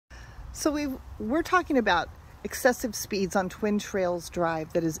So we're talking about excessive speeds on Twin Trails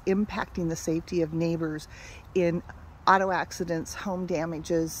Drive that is impacting the safety of neighbors in auto accidents, home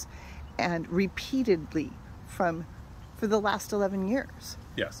damages, and repeatedly for the last 11 years.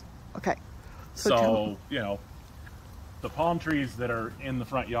 Yes. Okay. So, you know, the palm trees that are in the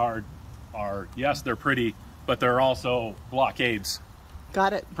front yard are, yes, they're pretty, but they're also blockades.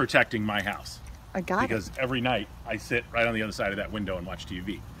 Got it. Protecting my house. I got it. Because every night I sit right on the other side of that window and watch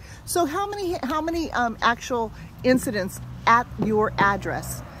TV. So how many actual incidents at your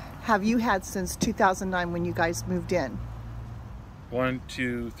address have you had since 2009 when you guys moved in? 1,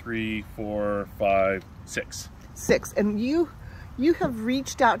 2, 3, 4, 5, 6. 6. And you have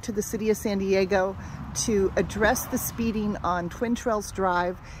reached out to the city of San Diego to address the speeding on Twin Trails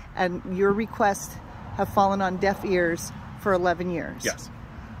Drive, and your requests have fallen on deaf ears for 11 years. Yes.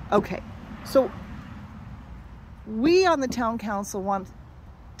 Okay. So we on the town council want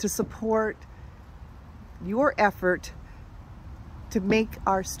to support your effort to make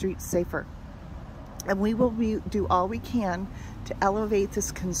our streets safer. And we will do all we can to elevate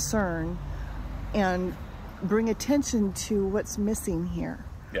this concern and bring attention to what's missing here.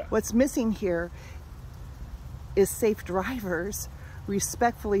 Yeah. What's missing here is safe drivers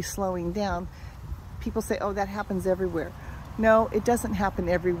respectfully slowing down. People say, oh, that happens everywhere. No, it doesn't happen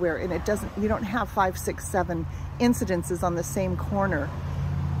everywhere, and you don't have 5, 6, 7 incidences on the same corner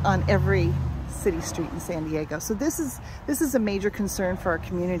on every city street in San Diego. So this is a major concern for our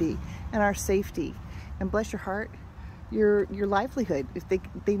community and our safety. And bless your heart, your livelihood. If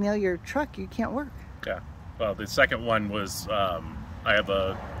they nail your truck, you can't work. Yeah. Well, the second one was I have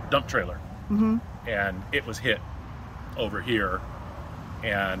a dump trailer, and it was hit over here,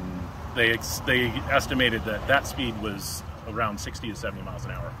 and they estimated that speed was around 60 to 70 miles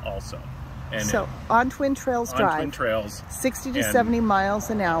an hour also. And so on Twin Trails Drive, Twin Trails, 60 to 70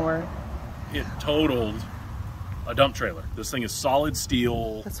 miles an hour. It totaled a dump trailer. This thing is solid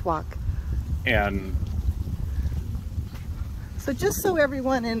steel. Let's walk. And so just so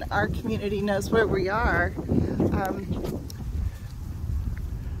everyone in our community knows where we are,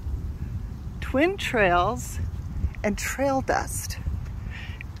 Twin Trails and trail dust.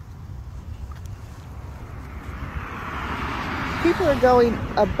 People are going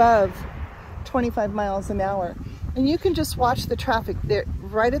above 25 miles an hour, and you can just watch the traffic. They're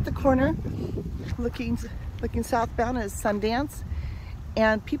right at the corner, looking southbound as Sundance,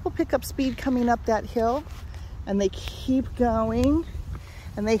 and people pick up speed coming up that hill, and they keep going,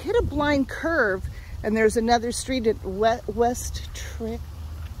 and they hit a blind curve, and there's another street at Old West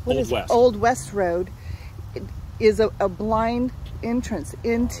Road. It is a blind entrance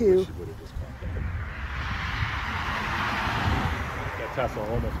into. That Tesla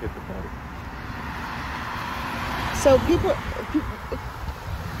almost hit the party. So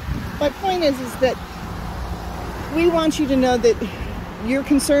my point is that we want you to know that your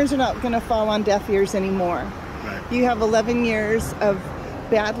concerns are not going to fall on deaf ears anymore. Right. You have 11 years of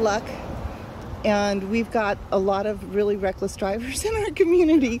bad luck, and we've got a lot of really reckless drivers in our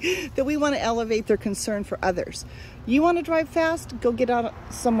community that we want to elevate their concern for others. You want to drive fast? Go get out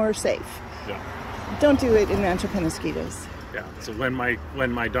somewhere safe. Yeah. Don't do it in Rancho Penasquitos. Yeah. So when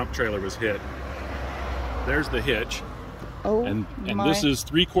my dump trailer was hit, there's the hitch. Oh, and this is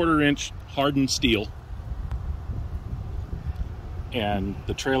 3/4 inch hardened steel. And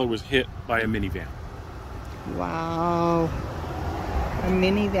the trailer was hit by a minivan. Wow. A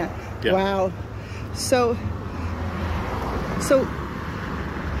minivan. Yeah. Wow. So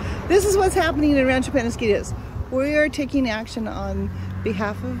this is what's happening in Rancho Penasquitos. We are taking action on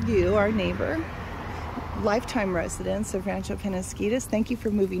behalf of you, our neighbor, lifetime residents of Rancho Penasquitos. Thank you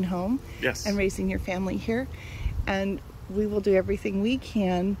for moving home. Yes. And raising your family here. And we will do everything we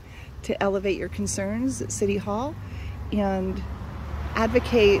can to elevate your concerns at City Hall and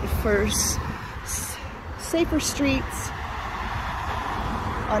advocate for safer streets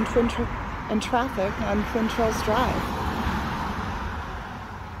on traffic on Twin Trails Drive.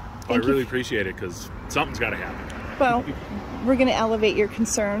 I really appreciate it, because something's got to happen. Well, we're going to elevate your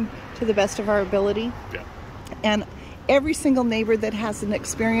concern to the best of our ability. Yeah. And every single neighbor that has an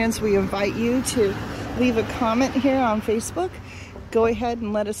experience, we invite you to leave a comment here on Facebook. Go ahead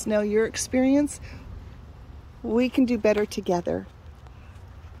and let us know your experience. We can do better together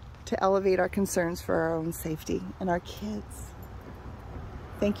to elevate our concerns for our own safety and our kids.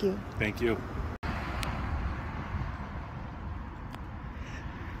 Thank you. Thank you.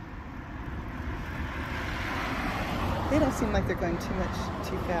 They don't seem like they're going too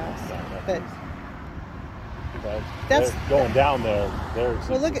fast, but That's going down there.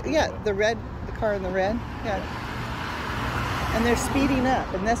 Well, look at the car in the red. Yeah. And they're speeding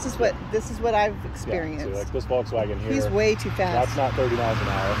up, and this is what I've experienced. Yeah, so like this Volkswagen here. He's way too fast. That's not 30 miles an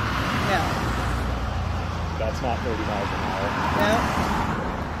hour. No. That's not 30 miles an hour. No.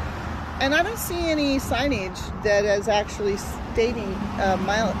 And I don't see any signage that is actually stating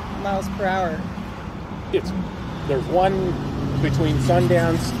miles per hour. There's one between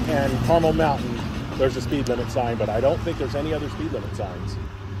Sundance and Carmel Mountain. There's a speed limit sign, but I don't think there's any other speed limit signs.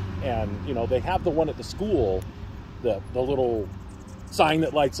 And you know, they have the one at the school, the little sign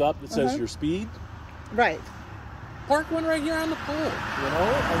that lights up that says your speed. Right. Park one right here on the pole. You know,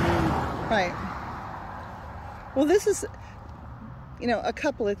 I mean. Right. Well, this is, you know, a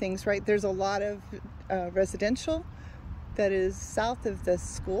couple of things, right? There's a lot of residential that is south of the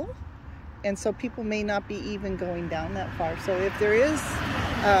school, and so people may not be even going down that far. So if there is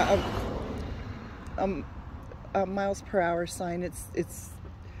a miles per hour sign, it's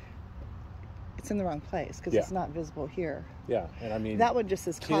in the wrong place because it's not visible here. Yeah, and I mean that one just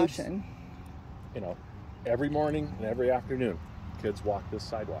says caution. You know, every morning and every afternoon, kids walk this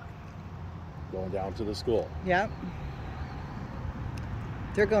sidewalk going down to the school. Yep.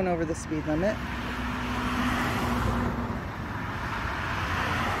 They're going over the speed limit.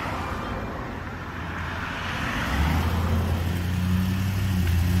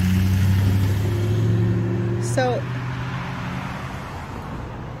 So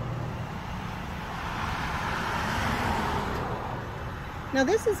now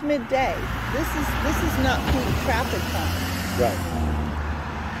this is midday. This is not peak traffic time. Right.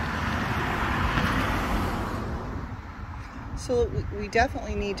 So we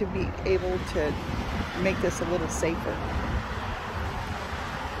definitely need to be able to make this a little safer.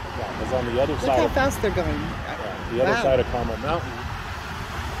 Yeah, because on the other Look side, how fast they're going. Yeah, the other side of Carmel Mountain,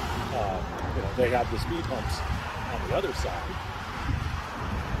 you know, they have the speed humps on the other side,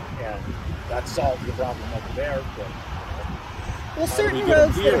 and that solves the problem over there. But well, certain do we get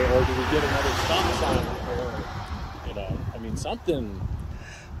roads them here, or do we get another stop sign, or you know, I mean something.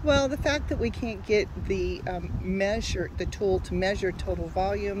 Well, the fact that we can't get the the tool to measure total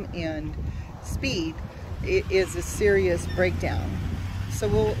volume and speed is a serious breakdown. So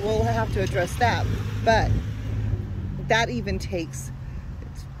we'll have to address that. But that even takes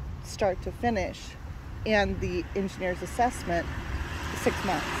start to finish, and the engineer's assessment 6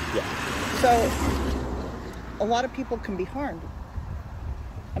 months. Yeah. So a lot of people can be harmed.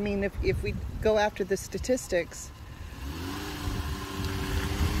 I mean, if we go after the statistics,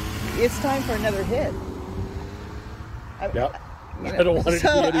 it's time for another hit. Yep. You know, I don't want it to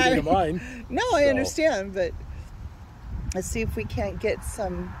be anything of mine. No, I understand, but let's see if we can't get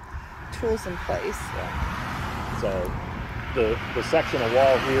some tools in place. Yeah. So the section of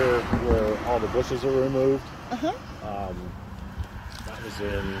wall here where all the bushes are removed, that was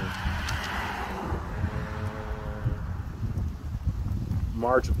in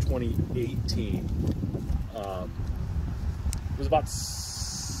March of 2018. It was about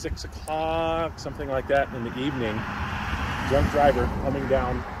 6 o'clock, something like that, in the evening. Drunk driver coming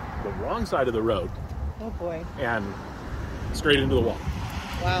down the wrong side of the road. Oh boy. And straight into the wall.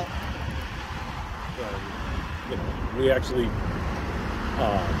 Wow. You know, we actually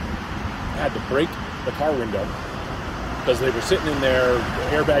had to break the car window because they were sitting in there, the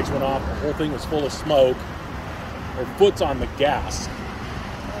airbags went off, the whole thing was full of smoke. Her foot's on the gas.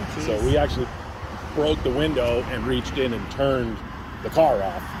 Oh, so we actually broke the window and reached in and turned the car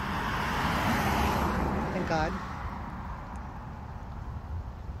off. Thank God.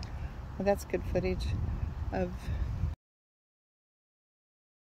 Well, that's good footage of